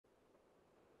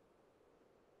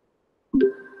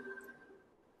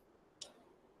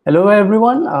Hello,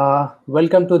 everyone.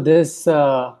 Welcome to this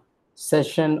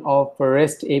session of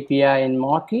REST API in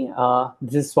Moqui.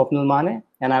 This is Swapnil,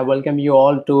 and I welcome you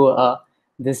all to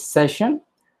this session.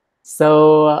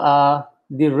 So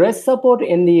the REST support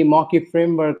in the Moqui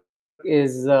framework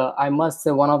is, I must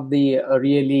say, one of the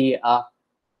really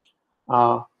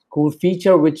cool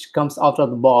feature which comes out of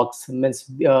the box. Means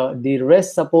the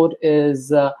REST support is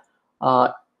the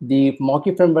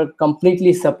moqui framework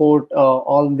completely support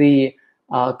all the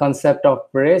concept of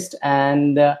REST,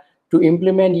 and to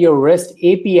implement your REST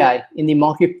API in the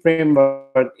moqui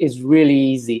framework is really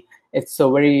easy. It's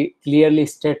so very clearly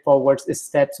straightforward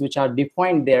steps which are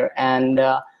defined there, and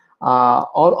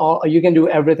all you can do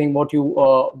everything what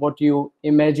you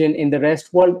imagine in the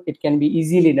REST world. It can be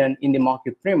easily done in the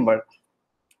moqui framework.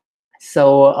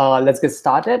 So let's get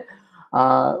started.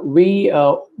 What we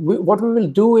will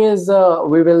do is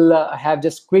we will have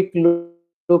just quick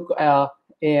look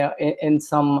in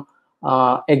some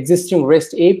existing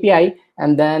REST API,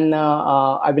 and then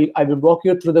I will walk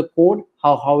you through the code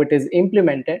how it is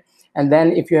implemented, and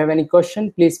then if you have any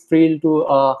question, please feel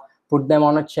to put them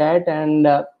on a chat, and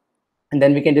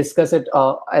then we can discuss it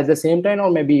at the same time,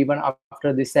 or maybe even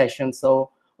after the session.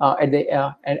 So at the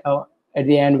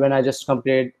end, when I just about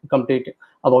to complete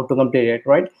it,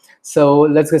 right? So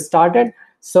let's get started.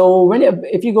 So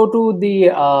if you go to the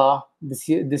this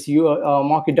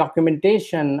market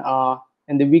documentation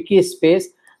in the wiki space,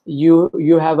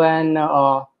 you have an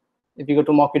if you go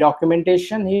to moqui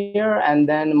documentation here and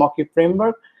then moqui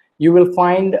framework, you will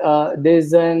find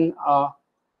there's an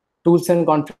tools and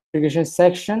configuration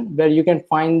section where you can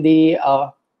find the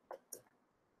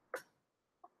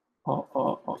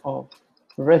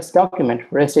REST document,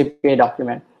 REST API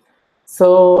document.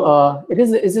 So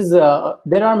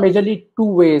there are majorly two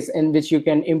ways in which you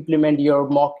can implement your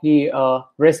Moqui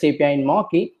REST API in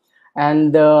Moqui,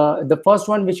 and the first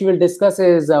one which we will discuss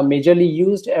is majorly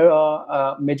used,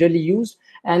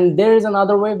 and there is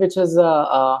another way which is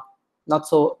not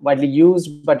so widely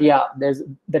used, but yeah,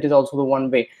 that is also the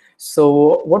one way.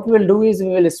 So what we will do is we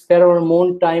will spare our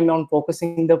own time on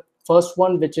focusing the first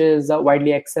one, which is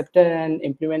widely accepted and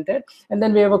implemented, and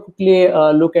then we have a quickly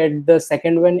look at the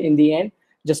second one in the end,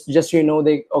 just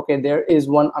okay, there is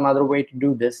another way to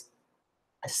do this.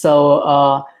 So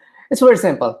it's very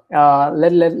simple.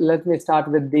 Let me start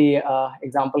with the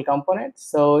example component.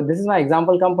 So this is my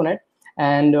example component,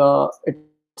 and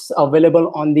it's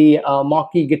available on the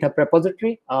Moqui GitHub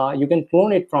repository. You can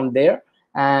clone it from there,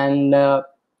 and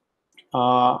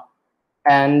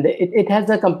it has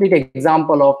a complete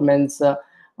example of means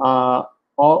what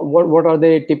are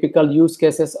the typical use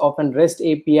cases of an REST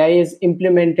API is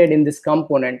implemented in this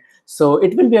component. So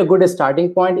it will be a good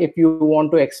starting point if you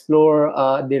want to explore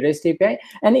the REST API,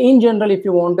 and in general, if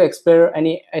you want to explore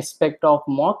any aspect of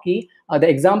Moqui, the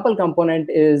example component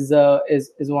is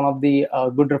one of the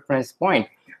good reference point.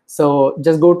 So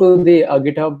just go to the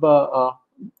GitHub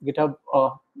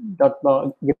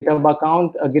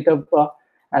account,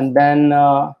 and then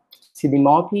see the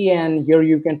Moqui, and here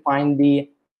you can find if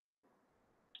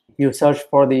you search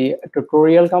for the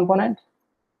tutorial component.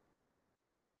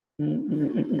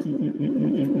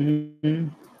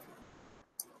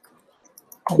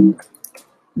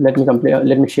 Let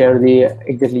me share the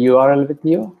exactly URL with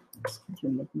you.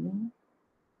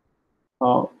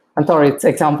 I'm sorry, it's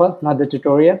example, not the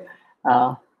tutorial.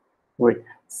 Wait.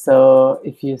 So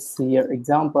if you see your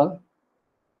example,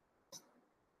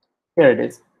 here it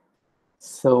is.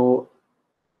 So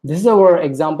this is our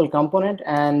example component,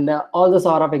 and all the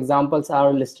sort of examples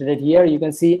are listed here. You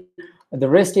can see the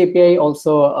REST API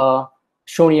also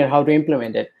shown here how to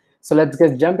implement it. So let's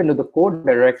just jump into the code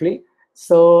directly.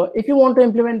 So if you want to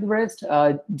implement REST,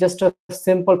 just a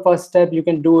simple first step you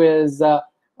can do is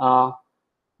go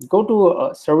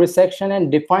to service section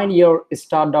and define your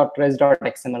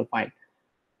start.rest.xml file.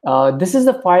 This is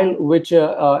the file which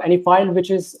any file which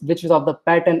is of the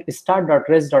pattern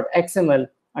start.rest.xml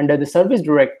under the service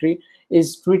directory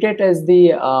is treated as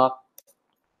the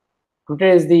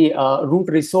root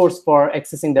resource for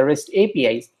accessing the REST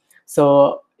APIs.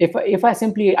 So if I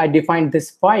simply define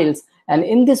these files, and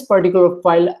in this particular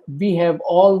file we have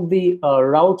all the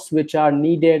routes which are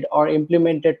needed or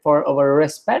implemented for our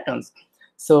REST patterns.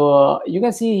 So you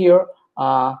can see here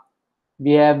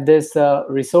we have this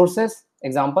resources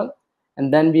example,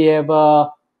 and then we have a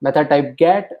method type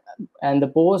get and the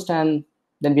post, and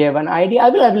then we have an ID. I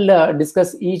will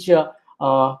discuss each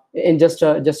in just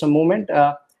a moment.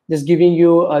 Just giving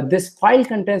you this file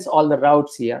contains all the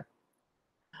routes here.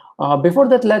 Before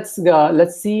that, let's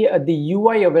see the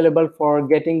UI available for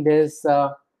getting this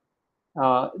to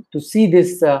see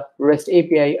this REST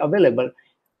API available.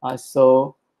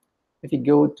 So if you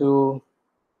go to,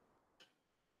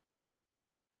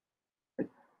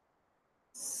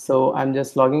 so I'm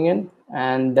just logging in,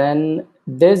 and then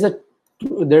there's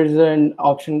an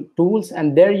option tools,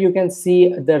 and there you can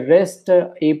see the REST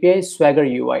API Swagger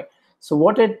UI. So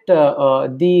what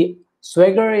the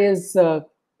Swagger is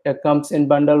comes in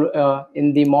bundle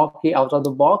in the moqui out of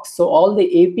the box. So all the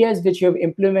APIs which you have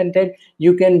implemented,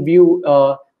 you can view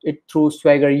it through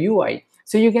Swagger UI.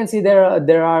 So you can see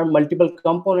there are multiple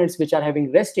components which are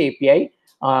having REST API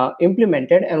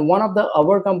implemented, and one of the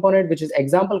our component, which is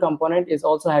example component, is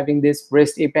also having this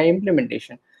REST API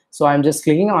implementation. So I'm just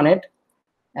clicking on it,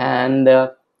 and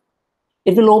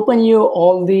it will open you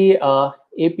all the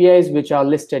APIs which are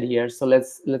listed here. So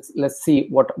let's see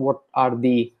what are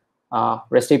the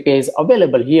REST APIs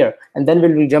available here, and then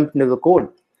we'll jump into the code.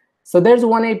 So there's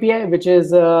one API which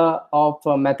is of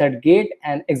method gate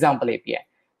and example API.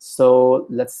 So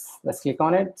let's click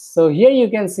on it. So here you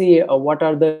can see what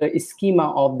are the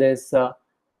schema of this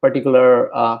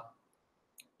particular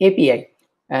API,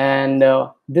 and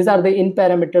these are the in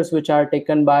parameters which are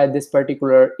taken by this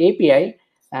particular API.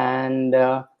 And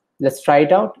let's try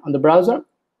it out on the browser.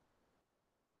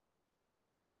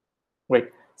 Great.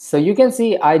 So you can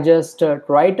see I just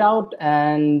try it out,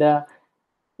 and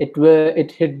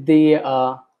it hit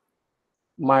the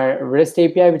my REST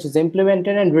API, which is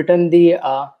implemented, and written the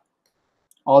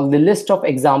all the list of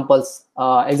examples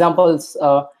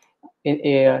to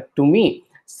me.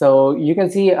 So you can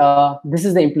see this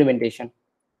is the implementation.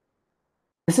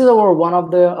 This is our one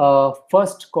of the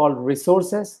first called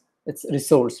resources. It's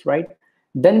resource, right?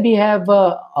 Then we have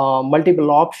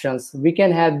multiple options. We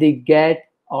can have the get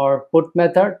or put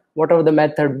method, whatever the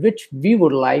method which we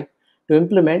would like to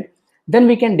implement. Then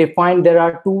we can define, there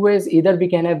are two ways. Either we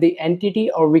can have the entity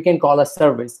or we can call a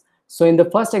service. So in the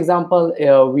first example,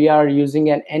 we are using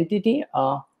an entity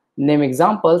name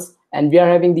examples, and we are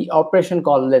having the operation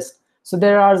called list. So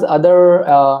there are other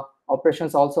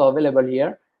operations also available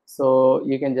here. So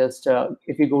you can just,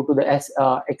 if you go to the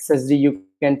XSD, you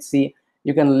can see,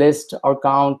 you can list or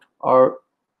count, or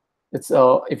it's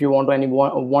if you want any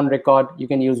one record, you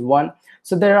can use one.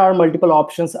 So there are multiple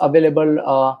options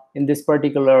available in this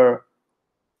particular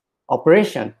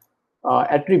operation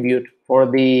attribute for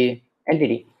the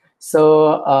entity.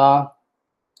 So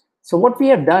so what we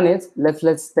have done is,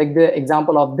 let's take the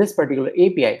example of this particular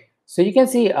API. So you can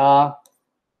see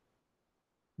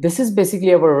this is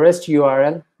basically our REST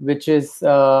URL, which is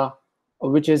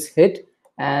hit,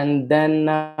 and then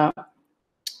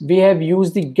we have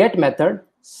used the get method.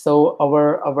 So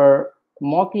our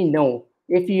moqui know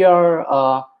if you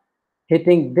are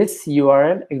hitting this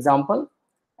URL example,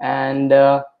 and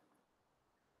so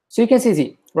you can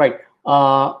see right.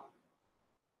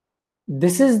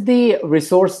 This is the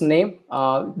resource name,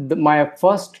 my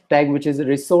first tag, which is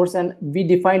resource, and we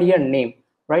defined here name,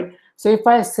 right? So if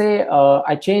I say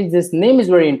I change this, name is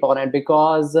very important,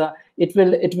 because it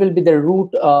will be the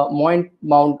root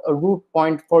root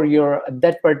point for your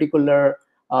that particular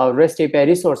REST API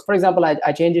resource. For example,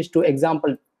 I change it to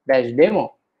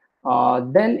example-demo.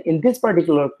 Then in this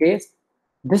particular case,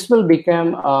 this will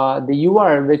become the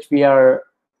URL which we are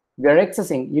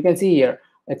accessing. You can see here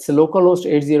it's localhost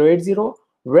 8080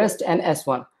 REST and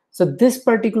S1. So this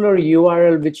particular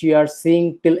URL which you are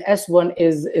seeing till S1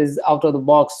 is out of the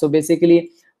box. So basically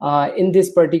in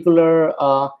this particular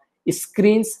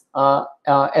screens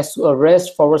REST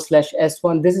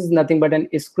 /S1, this is nothing but an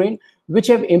screen which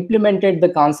have implemented the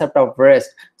concept of REST.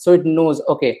 So it knows,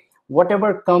 okay,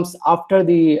 whatever comes after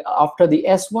the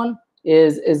S1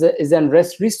 is an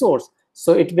REST resource.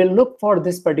 So it will look for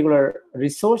this particular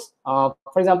resource. For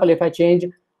example, if I change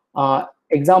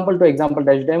example to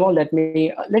example-demo, let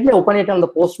me open it on the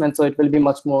Postman, so it will be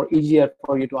much more easier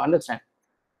for you to understand.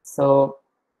 So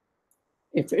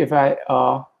if I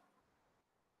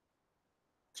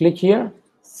click here,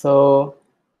 so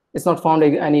it's not found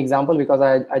any example because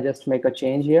I just make a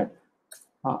change here.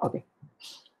 Okay.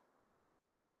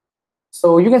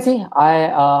 So you can see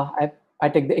I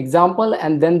take the example,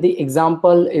 and then the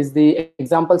examples is the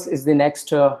next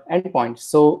endpoint.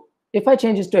 So if I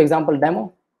change this to example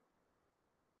demo,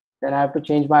 then I have to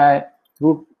change my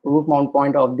root mount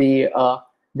point of the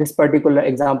this particular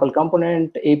example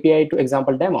component API to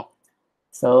example demo.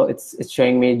 So it's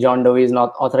showing me John Doe is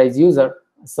not authorized user.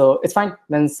 So it's fine.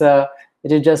 Means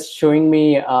it is just showing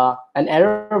me an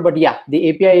error, but yeah, the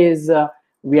API is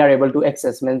we are able to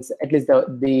access. Means at least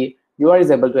the URL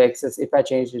is able to access if I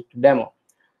change it to demo.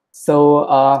 So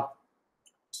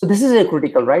so this is a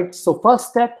critical, right? So first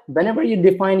step, whenever you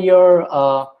define your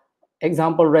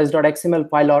example res.xml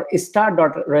file or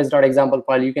start.res.example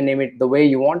file, you can name it the way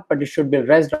you want, but it should be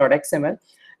res.xml.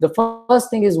 The first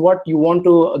thing is what you want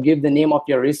to give the name of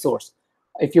your resource.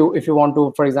 If you want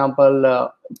to, for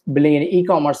example, building an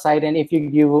e-commerce site, and if you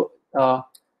give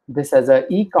this as a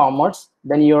e-commerce,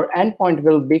 then your endpoint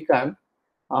will become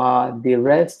the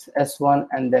REST S1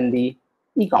 and then the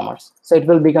e-commerce. So it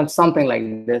will become something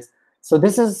like this. So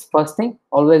this is first thing.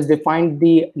 Always define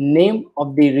the name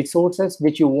of the resources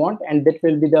which you want, and that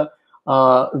will be the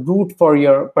root for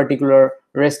your particular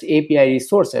REST API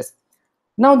resources.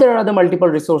 Now there are the multiple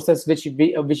resources which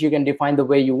you can define the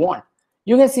way you want.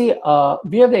 You can see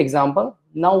we have the example.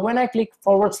 Now when I click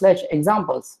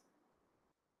 /examples,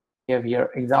 we have here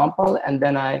example, and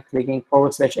then I clicking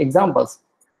 /examples.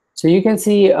 So you can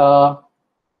see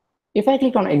if I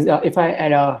click on if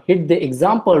I hit the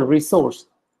example resource,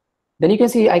 then you can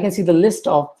see I can see the list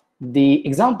of the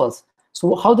examples.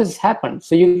 So how this happened?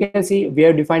 So you can see we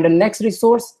have defined a next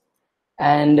resource,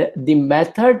 and the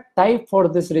method type for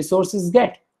this resource is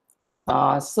get.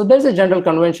 So there's a general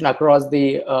convention across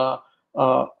the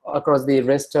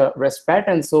REST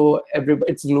pattern. So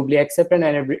it's globally accepted,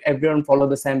 and everyone follow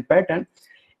the same pattern.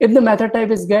 If the method type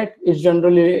is get, it's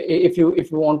generally if you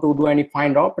want to do any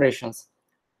find operations.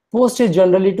 Post is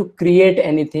generally to create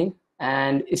anything,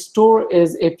 and store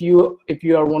is if you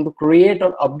want to create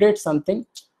or update something.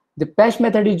 The patch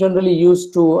method is generally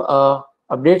used to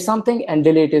update something, and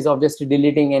delete is obviously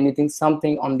deleting anything,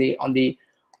 something on the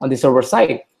server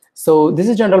side. So this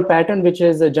is general pattern, which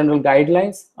is a general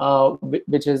guidelines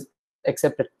which is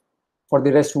accepted for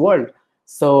the REST world.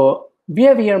 So we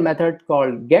have here a method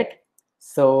called get.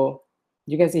 So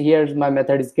you can see here my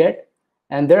method is get,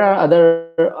 and there are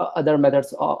other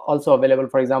methods also available.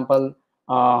 For example,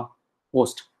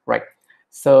 post, right?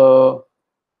 So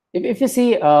if you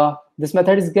see this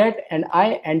method is get, and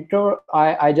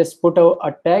I just put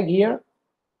a tag here,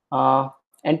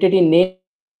 entity name.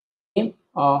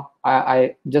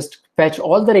 I just fetch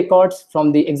all the records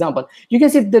from the example. You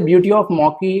can see the beauty of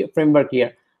moqui-framework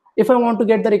here. If I want to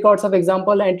get the records of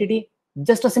example entity,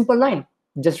 just a simple line.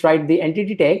 Just write the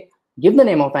entity tag, give the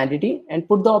name of entity, and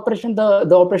put the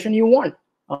operation you want,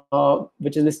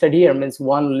 which is listed here. Means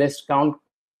one, list, count,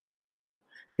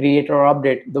 create or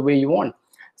update, the way you want.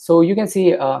 So you can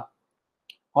see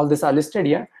all these are listed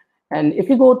here. And if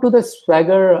you go to the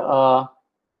Swagger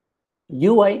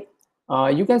UI,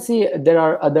 you can see there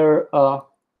are other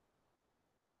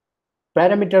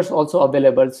parameters also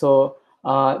available. So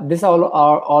these are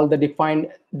all the defined.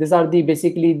 These are the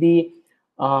basically the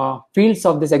fields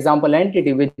of this example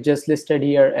entity, which just listed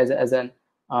here as an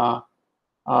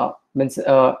means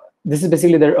this is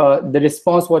basically the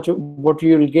response. What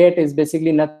you will get is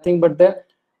basically nothing but the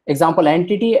example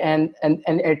entity and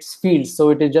its fields.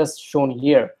 So it is just shown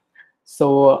here.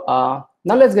 So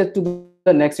now let's get to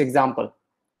the next example.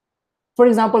 For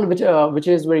example, which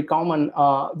is very common,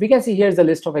 we can see here's a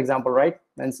list of example, right?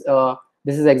 And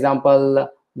this is example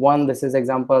 1, this is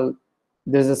example,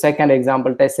 this is a second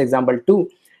example, test example 2.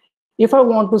 If I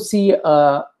want to see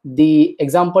the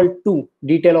example 2,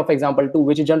 detail of example 2,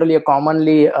 which is generally a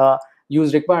commonly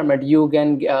used requirement, you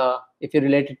can, if you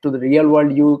relate it to the real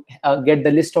world, you get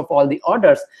the list of all the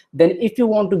orders. Then if you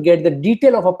want to get the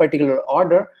detail of a particular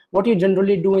order, what you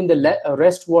generally do in the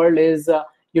REST world is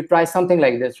you try something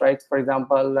like this, right? For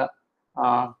example,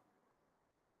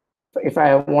 if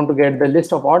I want to get the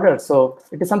list of orders, so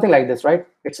it is something like this, right?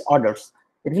 It's orders.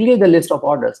 It will give the list of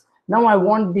orders. Now I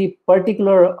want the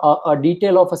particular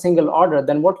detail of a single order.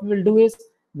 Then what we will do is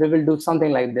we will do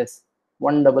something like this,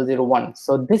 1001.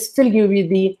 So this will give you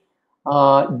the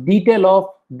detail of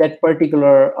that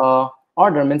particular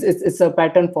order. Means it's a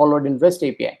pattern followed in REST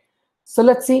API. So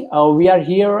let's see. We are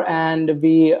here, and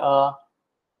we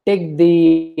take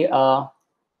the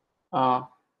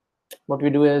what we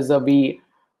do is we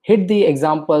hit the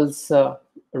examples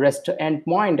REST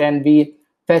endpoint, and we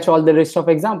fetch all the list of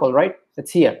example, right?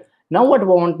 It's here. Now what I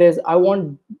want is I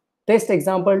want test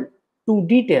example to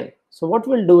detail. So what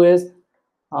we'll do is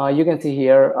you can see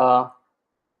here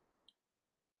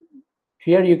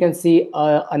here you can see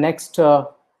a next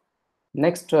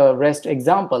REST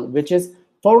example, which is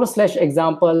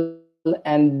 /example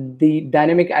and the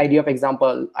dynamic ID of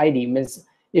example ID. Means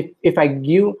if I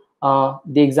give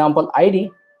the example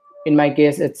ID, in my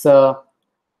case it's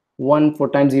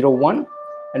 1/4x01,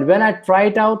 and when I try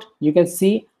it out, you can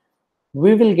see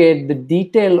we will get the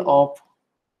detail of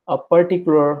a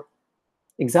particular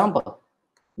example.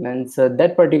 And so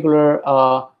that particular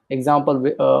example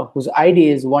whose ID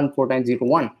is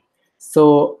 1/4x01.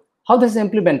 So how this is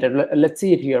implemented, let's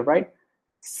see it here, right?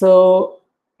 So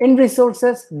in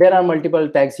resources, there are multiple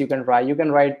tags you can write. You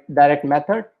can write direct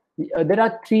method. There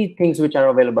are 3 things which are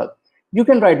available. You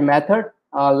can write method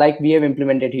like we have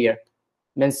implemented here.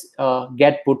 means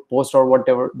get, put, post, or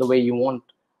whatever the way you want.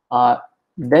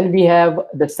 Then we have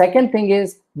the second thing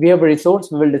is we have a resource.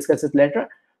 We will discuss it later.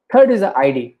 Third is the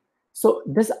ID. So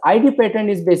this ID pattern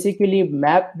is basically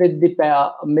mapped with the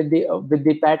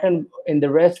pattern in the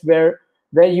REST where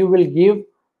you will give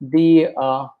the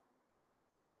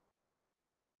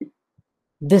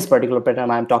this particular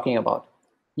pattern I'm talking about.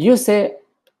 You say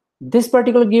this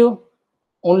particular give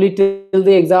only till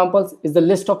the examples is the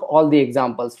list of all the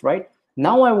examples, right?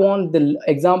 Now I want the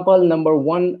example number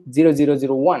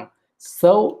 10001.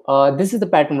 So this is the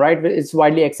pattern, right? It's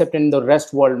widely accepted in the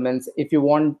REST world. Means if you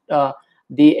want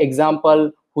the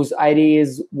example whose ID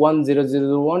is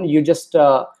 10001, you just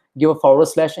give a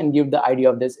 / and give the ID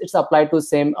of this. It's applied to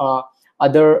same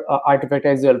other artifact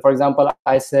as well. For example,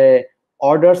 I say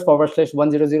orders /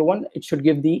 1001. It should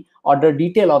give the order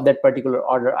detail of that particular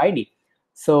order ID.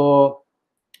 So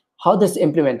how this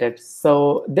implemented?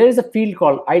 So there is a field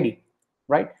called ID,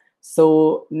 right?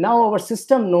 So now our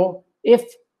system know if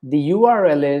the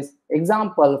URL is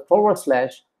example /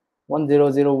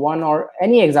 1001 or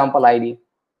any example ID.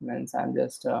 Means I'm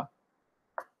just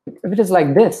if it is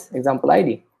like this example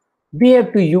ID, we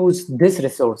have to use this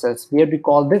resources. We have to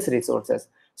call this resources.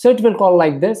 So it will call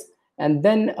like this, and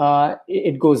then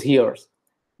it goes here.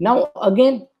 Now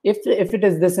again, if it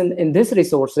is this in this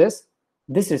resources,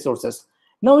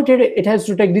 now it has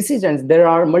to take decisions. There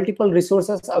are multiple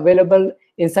resources available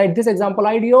inside this example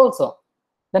ID also.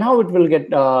 Then how it will get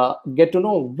to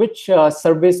know which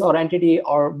service or entity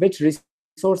or which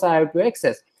resource I have to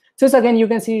access. So again, you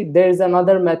can see there is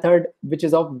another method which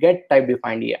is of get type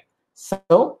defined here.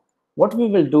 So what we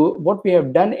will do, what we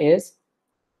have done is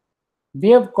we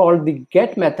have called the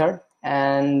get method,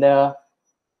 and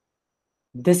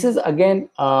this is again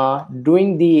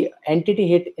doing the entity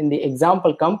hit in the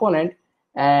example component,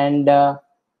 and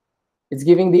it's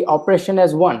giving the operation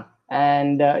as 1.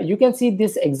 And you can see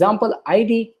this example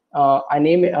ID.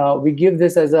 We give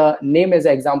this as a name as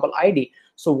example ID.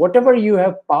 So whatever you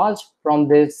have passed from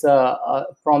this UI,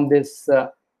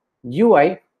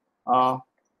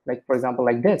 like for example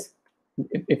like this,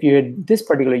 if you hit this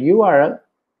particular URL,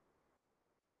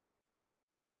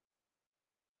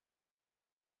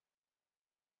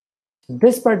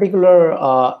 this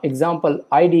particular example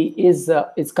ID is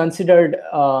considered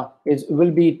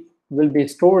will be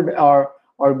stored or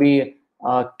be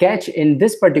catch in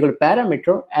this particular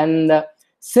parameter. And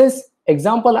since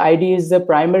example ID is the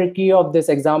primary key of this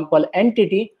example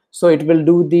entity, so it will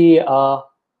do the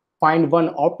find one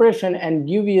operation and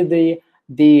give you the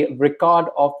record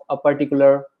of a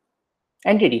particular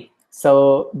entity.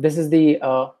 So this is the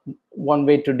one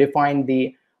way to define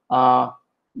the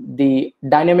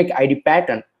dynamic ID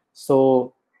pattern.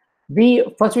 So we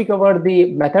cover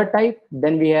the method type,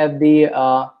 then we have the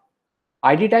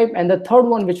ID type, and the third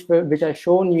one which I've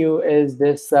shown you is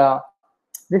this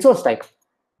resource type.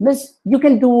 This you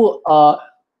can do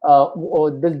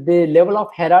the level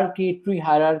of hierarchy, tree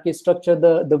hierarchy structure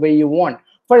the way you want.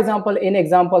 For example, in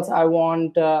examples, I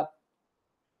want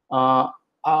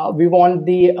we want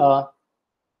the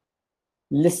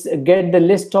get the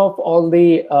list of all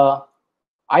the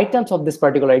items of this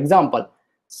particular example.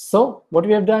 So what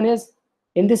we have done is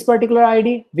in this particular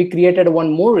ID, we created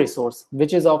one more resource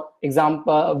which is of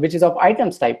example, which is of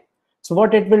items type. So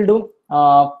what it will do,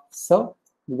 so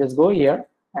we just go here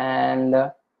and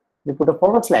we put a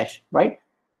 /, right?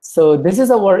 So this is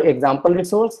our example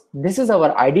resource, this is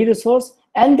our ID resource,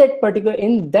 and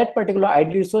in that particular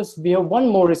ID resource we have one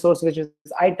more resource which is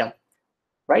item,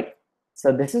 right?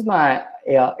 So this is my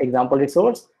example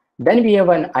resource. Then we have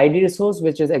an ID resource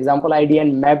which is example ID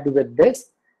and mapped with this.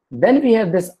 Then we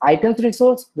have this items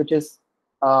resource which is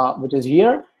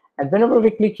here, and whenever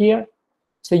we click here,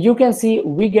 so you can see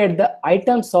we get the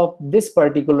items of this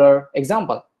particular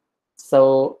example.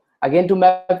 So again, to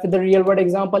map with the real world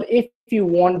example, if you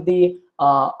want the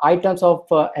items of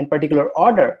a particular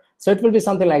order, so it will be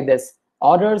something like this: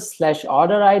 orders /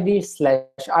 order ID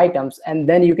 / items, and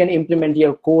then you can implement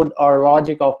your code or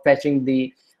logic of fetching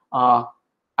the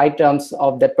items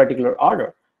of that particular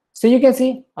order. So you can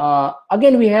see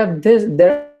again we have this,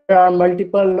 there are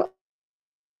multiple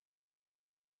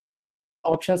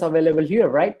options available here,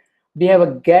 right? We have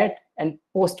a get and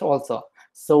post also.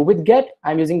 So with get,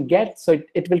 I'm using get, so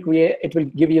it will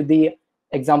give you the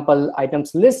example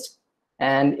items list.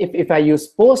 And if I use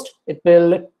post, it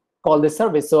will call the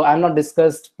service. So I'm not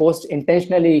discussed post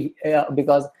intentionally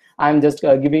because I'm just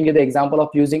giving you the example of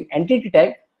using entity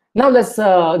type. Now let's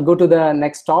go to the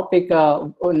next topic,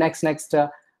 next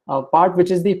part,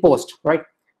 which is the post, right?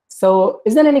 So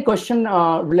is there any question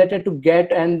related to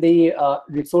get and the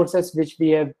resources which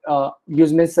we have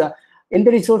used? Means In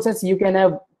the resources, you can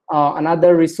have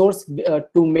another resource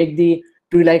to make the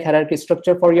tree-like hierarchy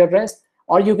structure for your REST,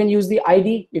 or you can use the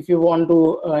ID if you want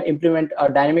to implement a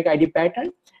dynamic ID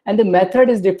pattern. And the method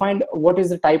is defined, what is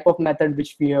the type of method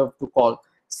which we have to call.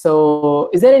 So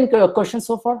is there any question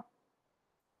so far?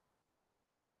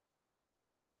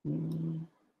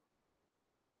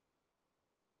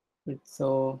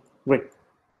 So great.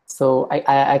 So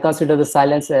I consider the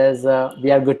silence as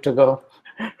we are good to go,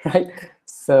 right?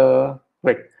 So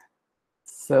great.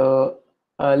 So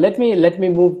let me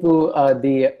move to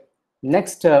the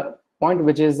next point,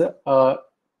 which is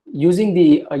using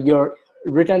the your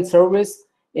return service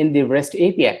in the REST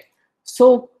API.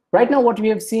 So right now what we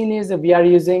have seen is we are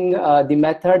using the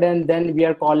method, and then we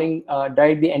are calling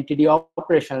direct the entity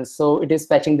operations. So it is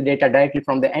fetching the data directly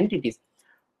from the entities.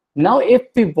 Now, if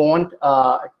we want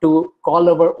to call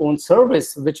our own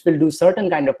service, which will do certain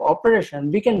kind of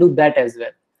operation, we can do that as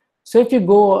well. So if you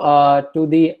go to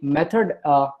the method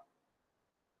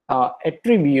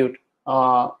attribute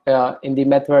in the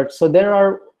method, so there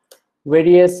are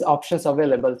various options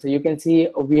available. So you can see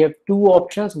we have two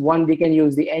options. One, we can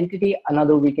use the entity,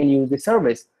 another we can use the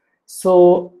service.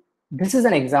 So this is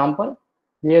an example.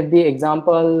 We have the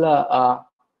example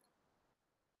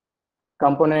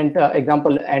component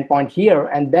example endpoint here,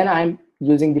 and then I'm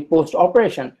using the post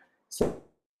operation. So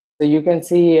you can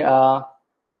see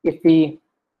if we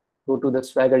go to the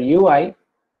Swagger UI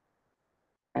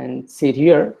and see it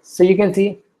here, so you can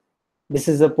see this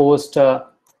is a post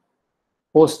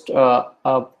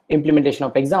implementation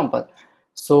of example.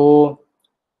 So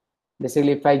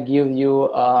basically, if I give you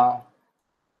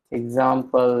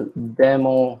example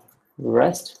demo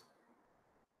REST,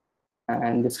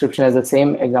 and description is the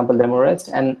same, example demo REST,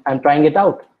 and I'm trying it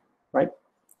out, right?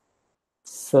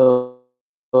 So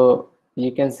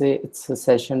you can see it's a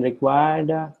session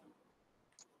required.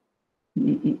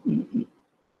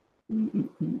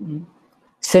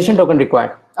 Session token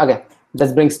required. Okay,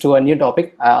 this brings to a new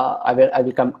topic. I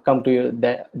will come to you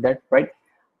that right.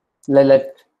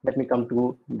 Let me come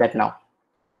to that now.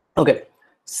 Okay,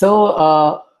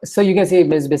 so so you can see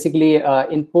basically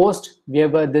in post we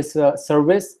have this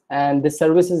service, and this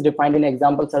service is defined in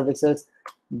example services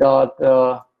dot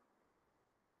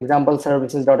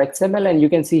XML, and you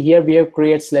can see here we have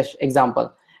create /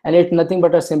 example, and it's nothing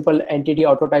but a simple entity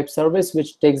auto type service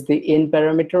which takes the in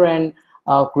parameter and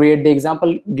create the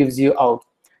example, gives you out.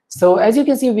 So as you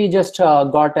can see, we just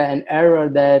got an error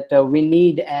that we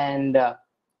need and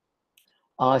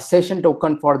session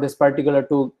token for this particular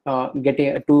to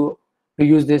to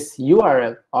use this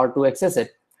URL or to access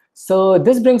it. So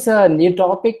this brings a new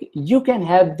topic. You can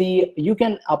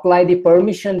apply the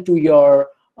permission to your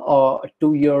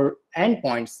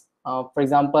endpoints. For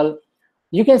example,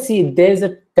 you can see there's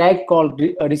a tag called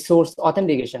resource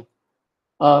authentication.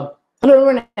 Hello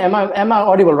everyone, am I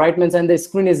audible, right? And the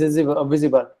screen is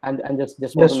visible. And just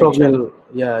yes, Swapnil.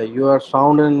 Yeah, you are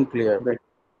sound and clear. Great.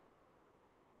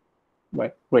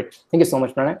 Right, great. Thank you so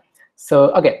much, Pranay.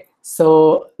 So okay,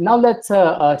 so now let's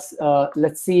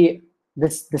see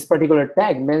this particular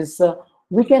tag means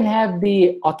we can have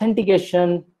the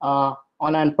authentication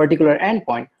on a particular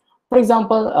endpoint. For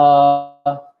example,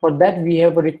 for that we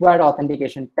have a required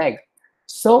authentication tag.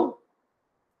 So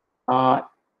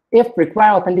if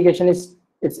required authentication is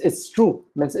true,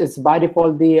 means it's by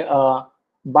default the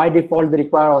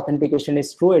required authentication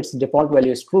is true. Its default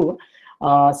value is true.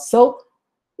 So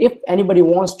if anybody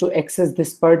wants to access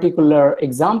this particular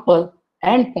example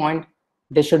endpoint,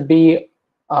 they should be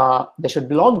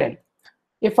logged in.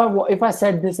 If I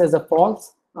set this as a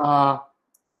false,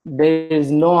 there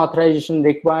is no authorization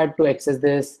required to access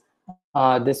this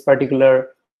particular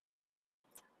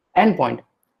endpoint.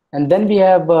 And then we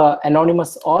have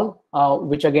anonymous all,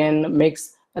 which again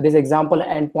makes this example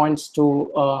endpoints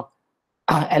to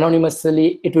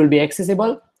anonymously it will be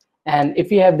accessible. And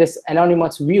if you have this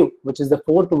anonymous view, which is the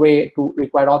fourth way to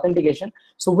require authentication,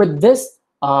 so with this,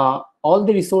 all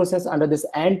the resources under this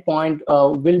endpoint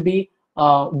will be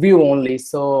view only.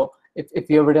 So if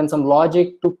you have written some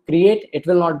logic to create, it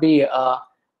will not be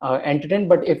entertained.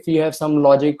 But if you have some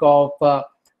logic of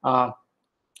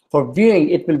for viewing,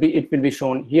 it will be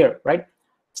shown here, right?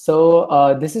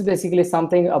 So this is basically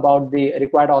something about the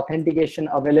required authentication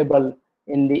available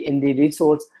in the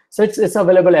resource. So it's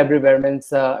available everywhere.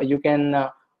 Means you can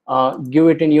give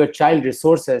it in your child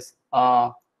resources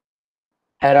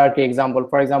hierarchy example.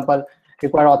 For example,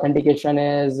 required authentication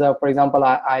is for example,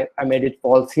 I made it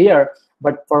false here,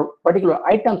 but for particular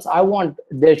items I want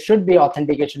there should be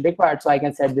authentication required, so I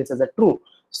can set this as a true.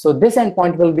 So this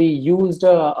endpoint will be used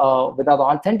without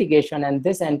authentication, and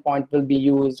this endpoint will be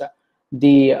used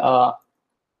the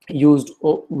used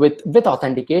with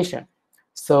authentication.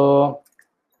 So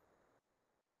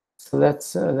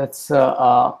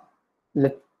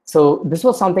so this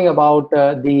was something about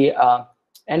the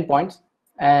endpoints.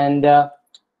 And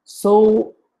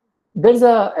so there's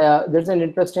an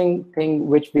interesting thing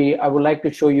which I would like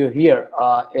to show you here.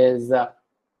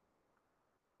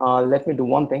 Let me do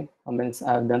one thing. I mean,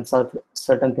 I've done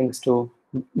certain things to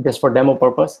just for demo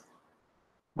purpose.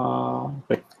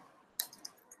 Great.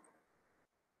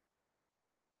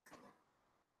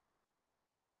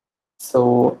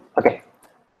 So okay,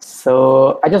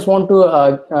 so I just want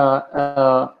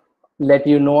to let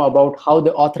you know about how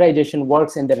the authorization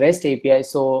works in the REST API,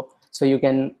 so you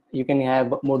can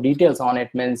have more details on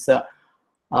it. Means the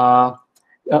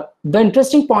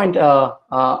interesting point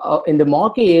in the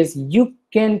moqui is you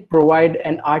can provide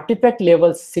an artifact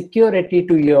level security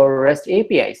to your REST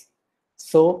APIs.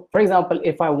 So for example,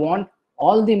 if I want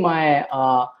all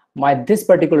my this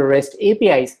particular REST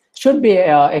APIs should be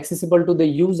accessible to the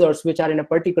users which are in a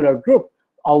particular group,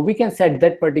 or we can set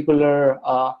that particular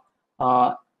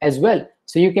as well.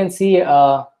 So you can see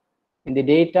in the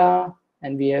data,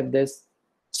 and we have this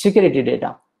security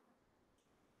data.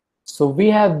 So we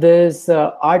have this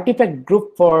artifact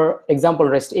group for example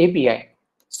REST API.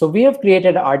 So we have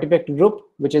created an artifact group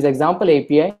which is example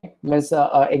API, means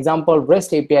example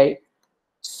REST API,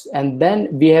 and then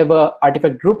we have a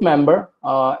artifact group member,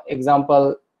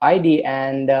 example ID,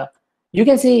 and you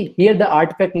can see here the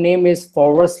artifact name is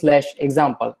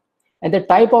 /example, and the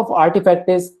type of artifact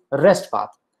is REST path.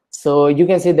 So you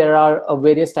can see there are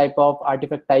various type of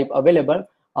artifact type available.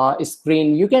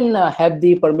 Screen, you can have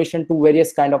the permission to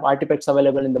various kind of artifacts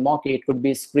available in the moqui. It could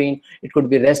be screen, it could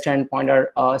be REST endpointer.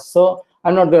 So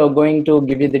I'm not going to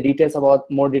give you the details about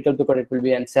more detail because it will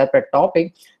be a separate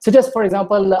topic. So just for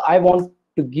example, I want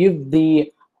to give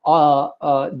the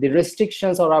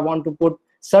restrictions, or I want to put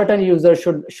certain users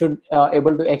should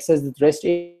able to access the REST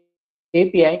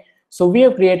API. So we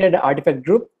have created an artifact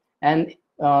group, and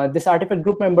this artifact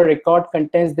group member record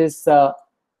contains this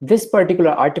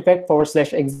particular artifact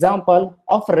 /example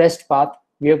of REST path.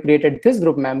 We have created this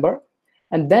group member,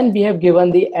 and then we have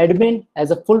given the admin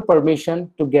as a full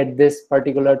permission to get this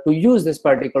particular, to use this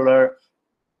particular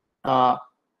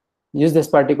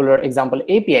example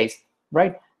APIs,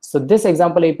 right? So this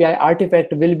example API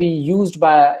artifact will be used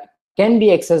can be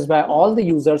accessed by all the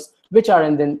users which are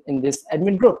in this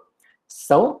admin group.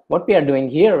 So what we are doing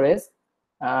here is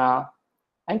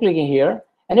I'm clicking here,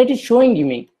 and it is showing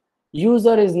me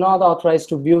user is not authorized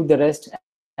to view the REST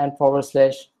and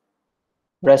 /REST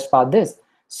path this.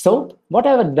 So what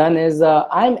I've done is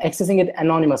I'm accessing it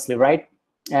anonymously, right?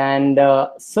 And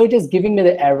so it is giving me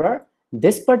the error.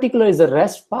 This particular is a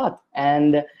REST path,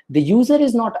 and the user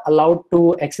is not allowed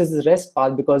to access the REST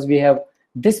path because we have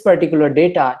this particular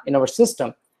data in our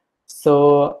system.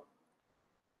 So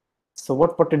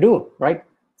what to do, right?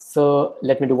 So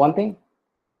let me do one thing.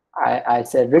 I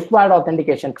said required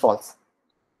authentication false.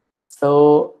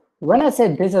 So when I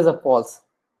said this as a false,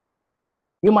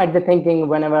 you might be thinking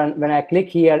when I click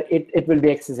here, it will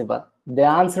be accessible. The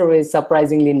answer is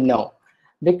surprisingly no,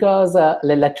 because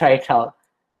let's try it out.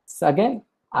 So again,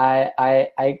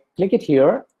 I click it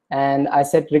here, and I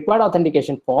set required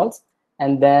authentication false,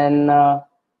 and then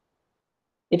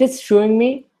it is showing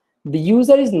me the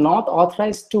user is not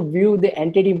authorized to view the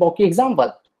entity moqui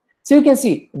example. So you can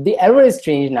see the error is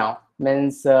changed now.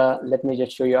 Means let me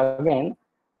just show you again.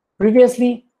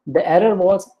 Previously, the error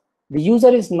was the user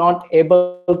is not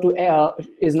able to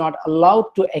is not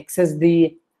allowed to access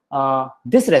the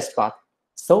this REST path.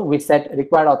 So we set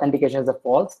required authentication as a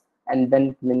false, and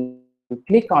then when you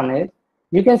click on it,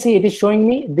 you can see it is showing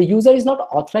me the user is not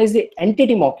authorized the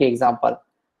entity moqui example.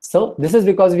 So this is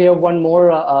because we have one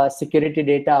more security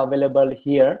data available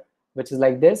here, which is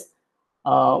like this.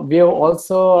 We have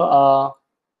also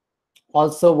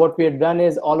what we have done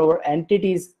is all our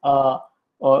entities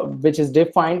which is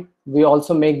defined, we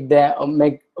also make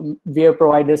we have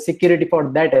provided security for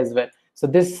that as well. So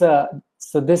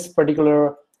this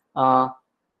particular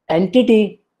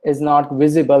entity is not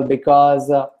visible because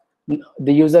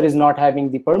the user is not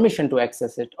having the permission to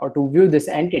access it or to view this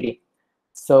entity.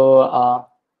 So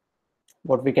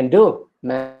what we can do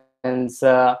means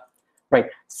right.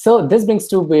 So this brings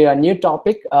to a new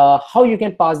topic, how you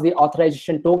can pass the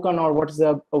authorization token, or what is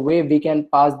a way we can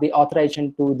pass the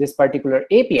authorization to this particular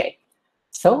API.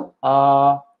 So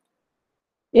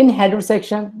in header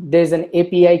section, there's an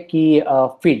API key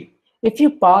field. If you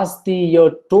pass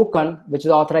your token, which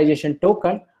is authorization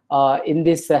token, in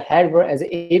this header as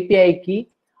API key,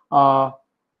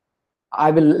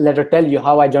 I will later tell you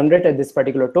how I generated this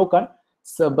particular token.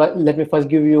 So, but let me first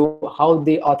give you how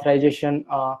the authorization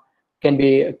can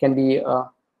be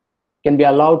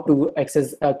allowed to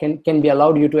access can be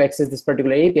allowed you to access this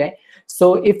particular API.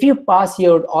 So if you pass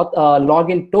your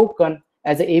login token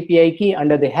as an API key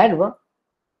under the header,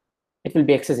 it will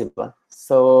be accessible.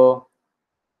 So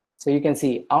you can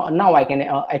see now I can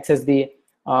access the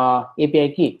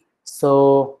API key.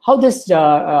 So how this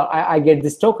I get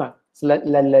this token? So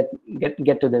let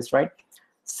get to this, right?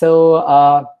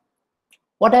 So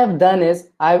what I've done is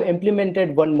I've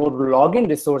implemented one more login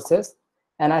resources,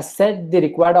 and I set the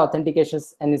required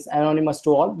authentications, and it's anonymous to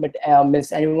all, but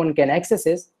means anyone can access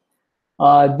it.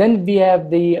 Then we have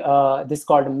the this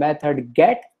called method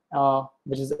get,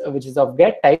 which is of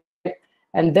get type,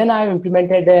 and then I've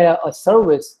implemented a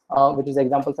service, which is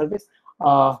example service,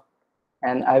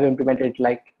 and I've implemented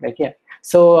like here.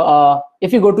 So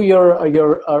if you go to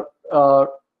your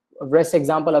REST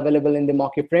example available in the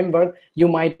moqui-framework, you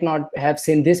might not have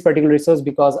seen this particular resource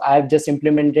because I've just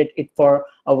implemented it for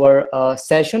our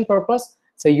session purpose.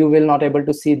 So you will not able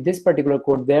to see this particular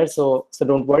code there. So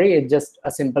don't worry, it's just a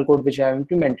simple code which I have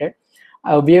implemented.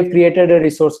 We have created a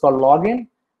resource called login.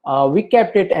 We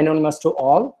kept it anonymous to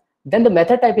all. Then the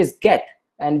method type is get,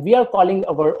 and we are calling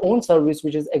our own service,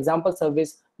 which is example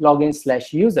service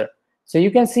login/user. So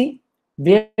you can see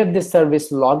we have this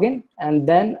service login, and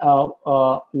then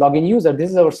login user. This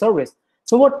is our service.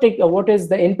 So what is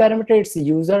the in parameter? It's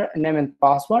user name and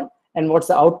password. And what's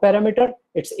the out parameter?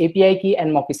 It's API key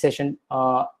and moqui session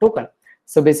token.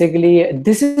 So basically,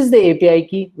 this is the API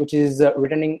key which is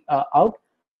returning out.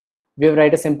 We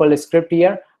write a simple script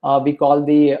here. We call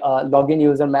the login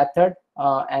user method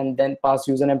and then pass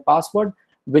username password,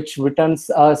 which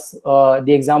returns us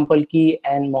the example key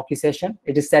and moqui session.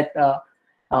 It is set.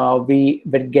 We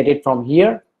will get it from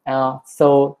here.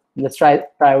 So let's try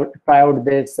out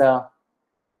this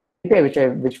API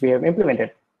which we have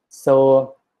implemented.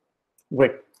 So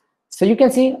great. So you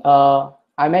can see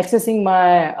I'm accessing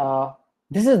my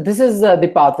this is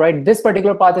the path, right? This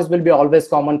particular path will be always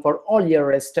common for all your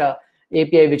REST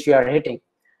API which you are hitting.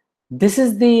 This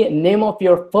is the name of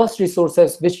your first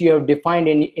resources which you have defined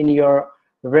in your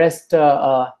REST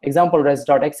example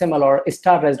res.xml or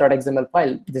res.xml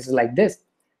file. This is like this.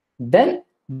 Then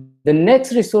the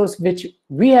next resource which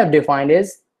we have defined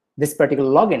is this particular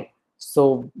login.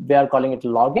 So we are calling it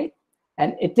login,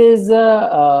 and it is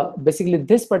basically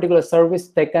this particular service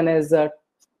taken as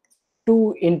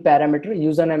two in parameter,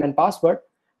 username and password.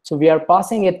 So we are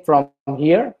passing it from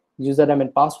here, username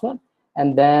and password,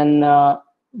 and then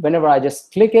whenever I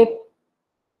just click it,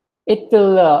 it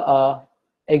will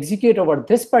execute over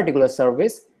this particular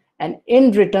service. And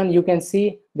in return, you can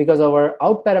see, because our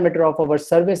out parameter of our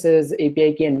service is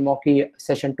API key and moqui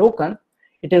session token,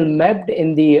 it will mapped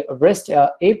in the REST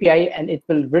API, and it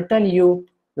will return you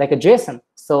like a JSON.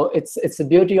 So it's the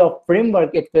beauty of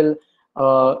framework. It will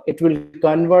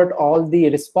convert all the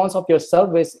response of your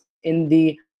service in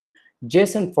the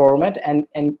JSON format and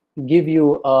give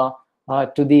you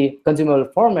to the consumable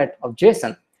format of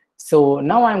JSON. So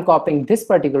now I'm copying this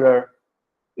particular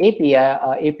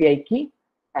API key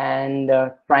and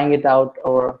trying it out,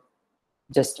 or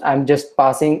I'm just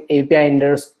passing API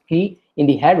index key in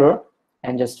the header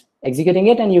and just executing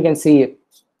it, and you can see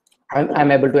I'm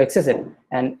able to access it.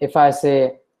 And if I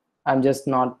say I'm just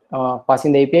not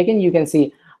passing the API key, you can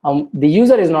see the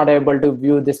user is not able to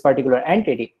view this particular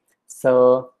entity.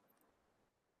 So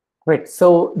great.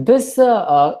 So this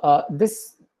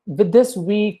with this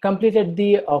we completed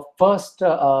the first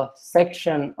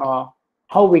section,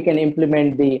 how we can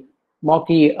implement the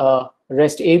moqui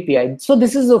REST API. So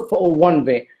this is one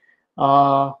way.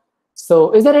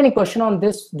 So is there any question on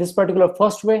this particular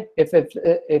first way? If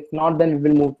not, then we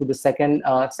will move to the second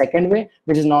way,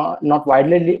 which is not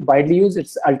widely used.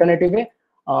 It's alternative way.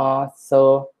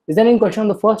 So is there any question on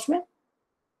the first way?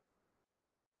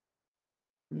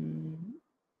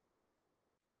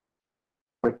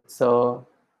 Great. So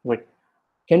wait,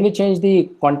 can we change the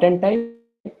content type?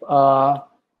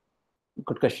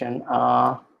 Good question.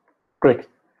 Great.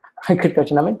 Good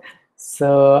question, Amit.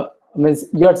 So means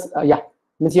yours,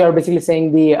 means you are basically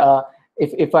saying the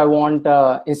if I want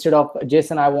instead of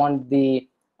JSON, I want the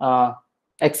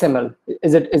XML.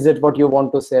 Is it what you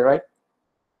want to say, right?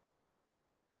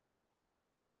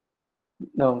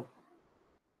 No.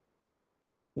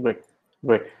 Great.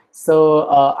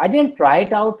 So I didn't try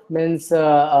it out. Means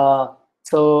so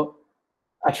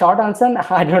a short answer,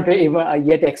 I don't even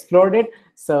yet explored it.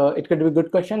 So it could be a good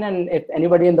question, and if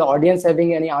anybody in the audience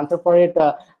having any answer for it,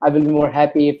 I will be more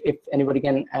happy if anybody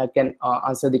can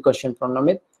answer the question from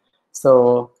Namit.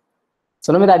 So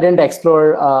So Namit, I didn't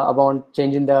explore about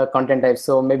changing the content type.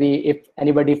 So maybe if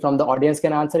anybody from the audience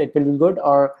can answer, it will be good,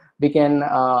 or we can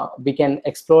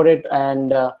explore it,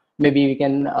 and maybe we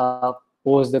can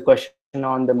pose the question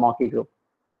on the Moqui group.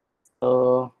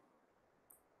 So,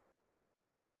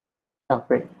 oh,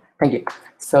 great, thank you.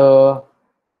 So,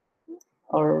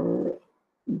 or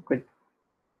good.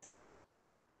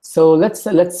 So let's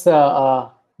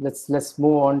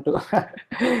move on to.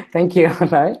 Thank you.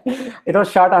 Right? It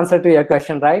was short answer to your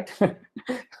question, right?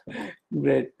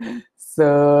 Great.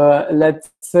 So let's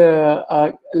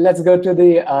go to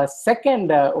the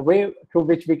second way through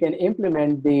which we can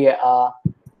implement the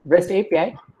REST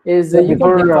API. Is you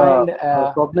Before can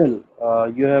define. Swapnil,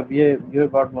 you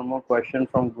have got one more question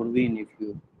from Gurveen, if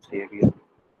you say it here.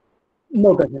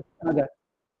 No question. Okay.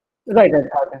 Right.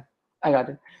 Okay. I got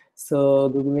it. So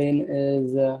Goodwin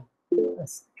is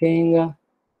asking.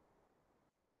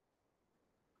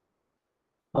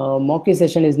 Moqui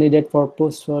session is needed for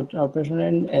post-work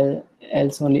operation, and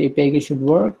else only API should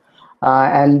work.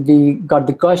 And we got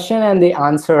the question and the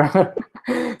answer.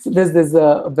 So this is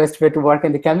the best way to work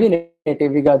in the community.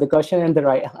 We got the question and the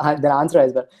the answer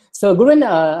as well. So Gurvin,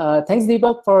 thanks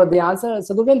Deepak for the answer.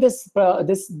 So Gurvin,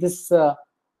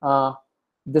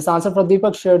 this answer for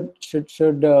Deepak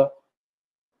should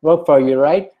work for you,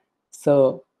 right?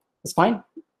 So it's fine,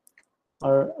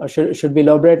 or should we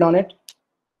elaborate on it?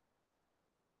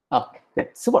 Okay, good.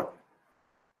 Super.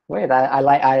 Wait,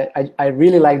 I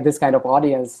really like this kind of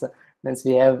audience, since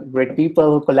we have great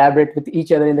people who collaborate with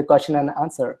each other in the question and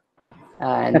answer,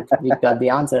 and we got the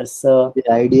answers. So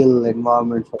The ideal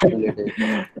environment for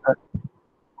facilitating.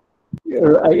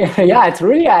 yeah, it's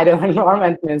really ideal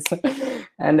environment,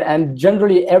 and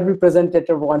generally every presenter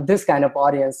want this kind of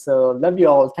audience. So love you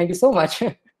all. Thank you so much.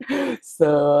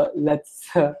 So let's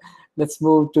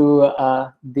move to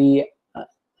the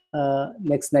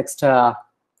next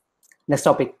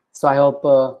topic. So I hope.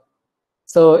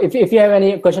 So if you have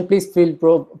any question, please feel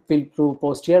to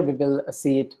post here. We will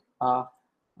see it.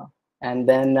 And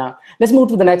then let's move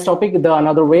to the next topic. The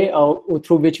another way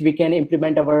through which we can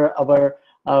implement our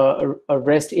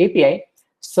REST API.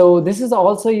 So this is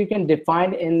also you can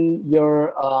define in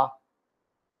your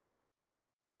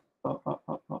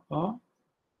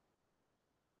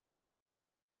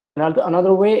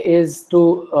another way is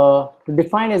to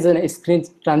define as a screen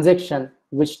transaction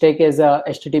which take as a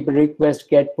HTTP request,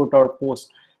 get, put, or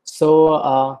post.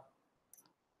 So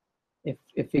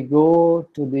if we go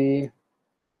to the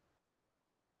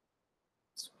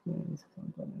screens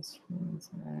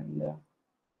and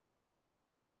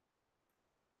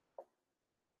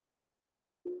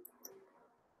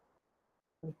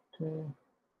okay.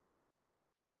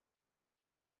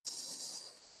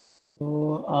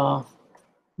 So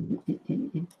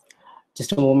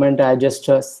just a moment, I just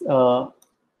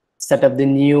set up the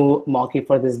new Moqui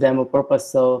for this demo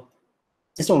purpose. So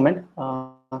just a moment.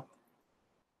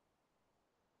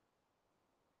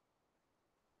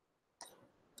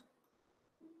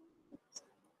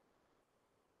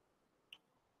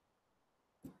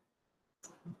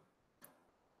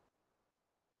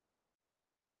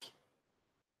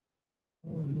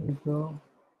 Here we go.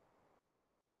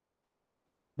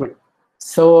 Good.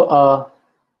 So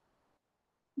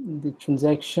the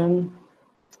transaction.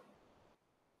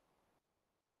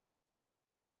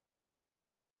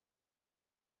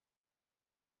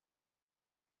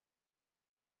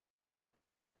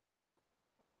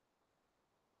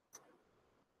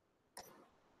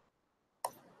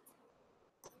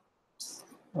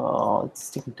 Oh, it's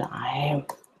taking time.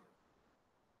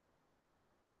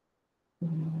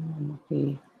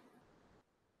 Okay.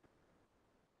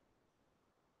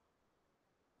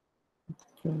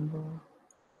 Time.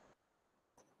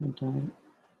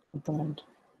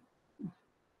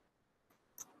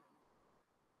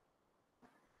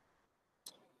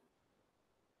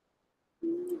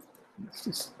 Let's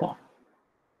just stop.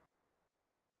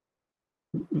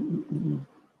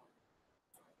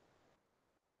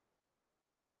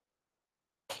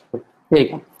 There you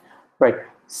go. Right.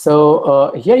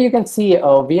 So here you can see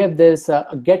we have this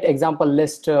get example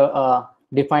list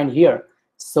defined here.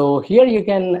 So here you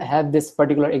can have this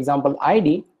particular example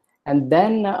ID, and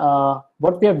then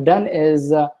what we have done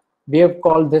is we have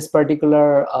called this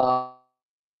particular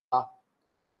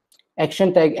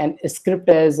action tag and script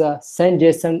as send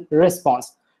JSON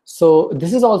response. So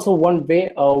this is also one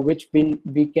way which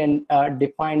we can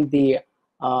define the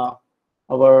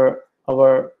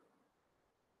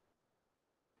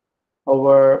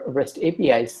our REST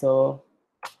API. So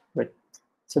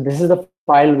this is the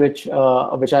file which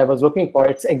I was looking for.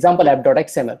 It's example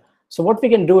app.xml. So what we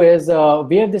can do is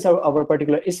we have this our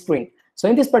particular screen. So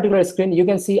in this particular screen, you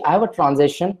can see I have a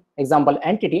transaction example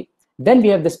entity. Then we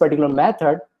have this particular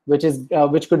method, which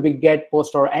could be get,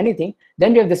 post, or anything.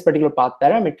 Then we have this particular path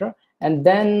parameter, and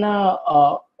then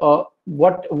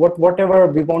whatever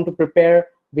we want to prepare,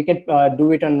 we can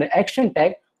do it on the action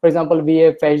tag. For example, we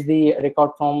have fetched the record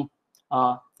from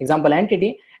example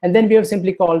entity, and then we have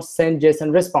simply called send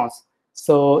JSON response.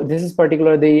 So this is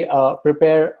particularly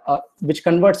prepare which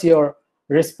converts your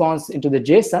response into the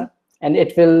JSON, and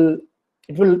it will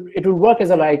work as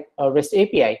a REST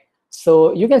API.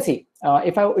 So you can see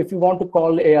if you want to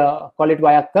call it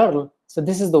via curl. So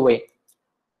this is the way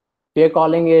we are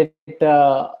calling it,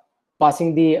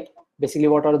 passing the basically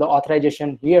what are the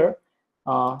authorization here,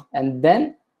 and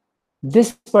then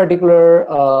this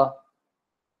particular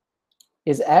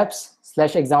is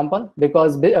apps/example,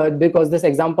 because this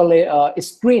example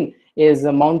screen is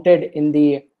mounted in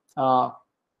the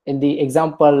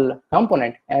example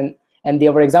component, and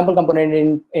our example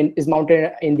component is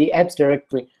mounted in the apps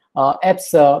directory,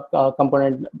 apps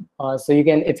component. So you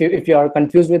can, if you are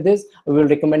confused with this, we will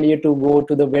recommend you to go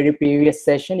to the very previous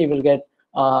session. You will get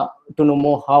to know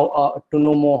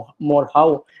more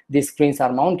how these screens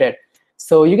are mounted.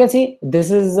 So you can see this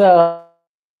is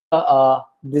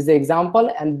this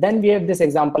example, and then we have this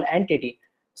example entity.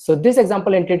 So this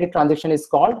example entity transaction is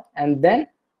called, and then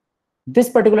this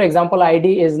particular example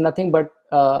ID is nothing but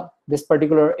this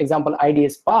particular example ID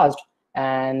is passed,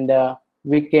 and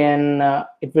we can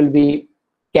it will be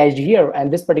cached here,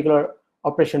 and this particular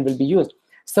operation will be used.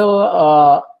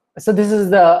 So so this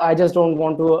is the, I just don't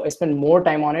want to spend more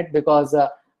time on it, because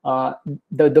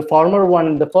the former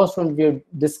one, the first one we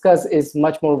discussed, is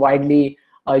much more widely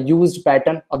used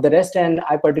pattern of the REST, and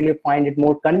I particularly find it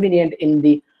more convenient in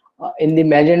the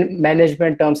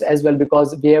management terms as well,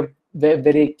 because we have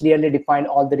very clearly defined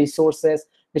all the resources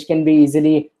which can be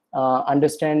easily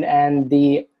understand, and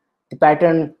the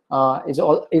pattern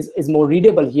is more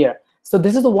readable here. So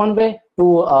this is the one way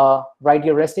to write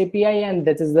your REST API, and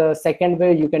this is the second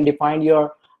way you can define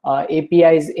your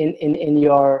APIs in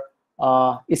your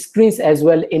screens as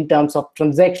well in terms of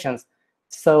transactions.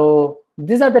 So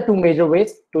these are the two major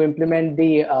ways to implement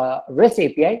the REST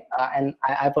API, and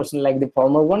I personally like the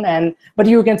former one. But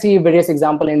you can see various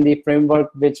example in the framework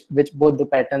which both the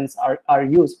patterns are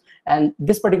used, and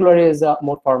this particular is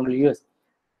more formally used.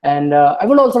 And I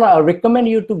would also recommend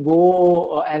you to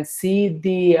go and see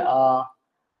the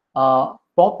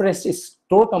POP REST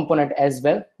store component as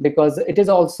well, because it is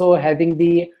also having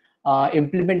the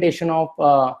implementation of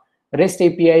REST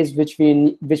APIs which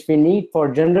we need for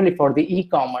generally for the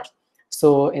e-commerce.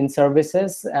 So in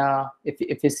services,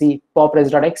 if you see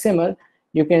poprest.xml,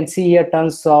 you can see here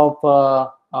tons of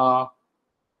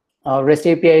REST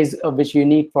APIs which you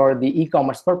need for the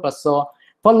e-commerce purpose. So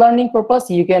for learning purpose,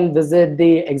 you can visit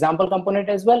the example component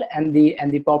as well, and the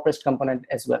poprest component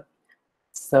as well.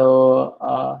 So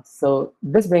so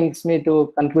this brings me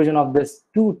to conclusion of this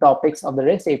two topics of the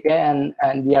REST API,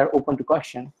 and we are open to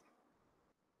question.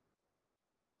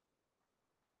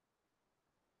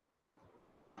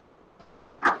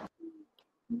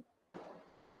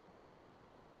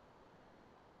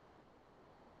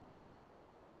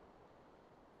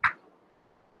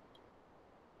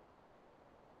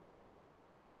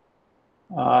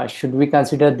 Should we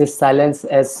consider this silence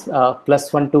as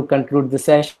 +1 to conclude the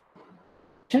session?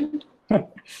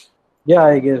 Yeah,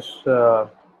 I guess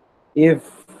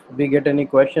if we get any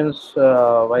questions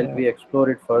while we explore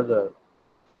it further,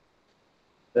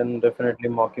 then definitely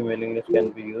mocky mailing list can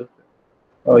be used.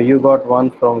 Oh, you got one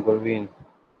from Gurveen.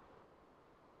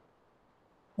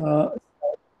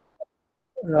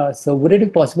 So would it be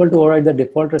possible to override the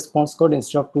default response code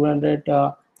instead of 200?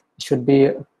 Should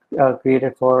be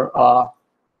created for.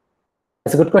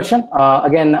 That's a good question.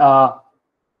 Again,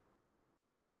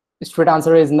 straight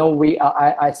answer is no.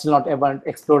 I still not ever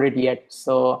explored it yet.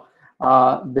 So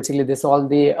basically, this all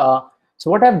the. So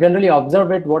what I've generally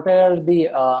observed, what are the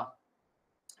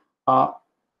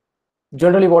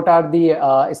generally what are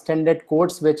the standard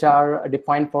codes which are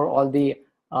defined for all the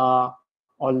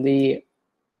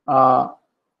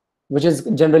which is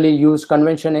generally used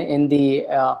convention in the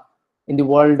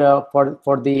world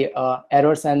for the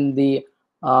errors, and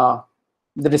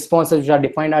the responses which are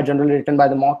defined are generally written by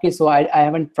the moqui. So I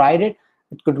haven't tried it.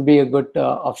 It could be a good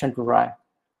option to try.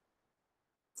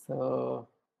 So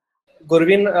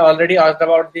Gurveen already asked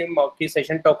about the moqui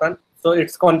session token. So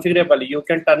it's configurable. You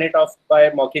can turn it off by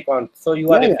moqui-conf. So you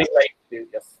are referring like this.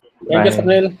 Yes. Thank you,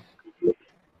 Swapnil.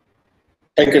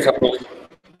 Thank you, Swapnil.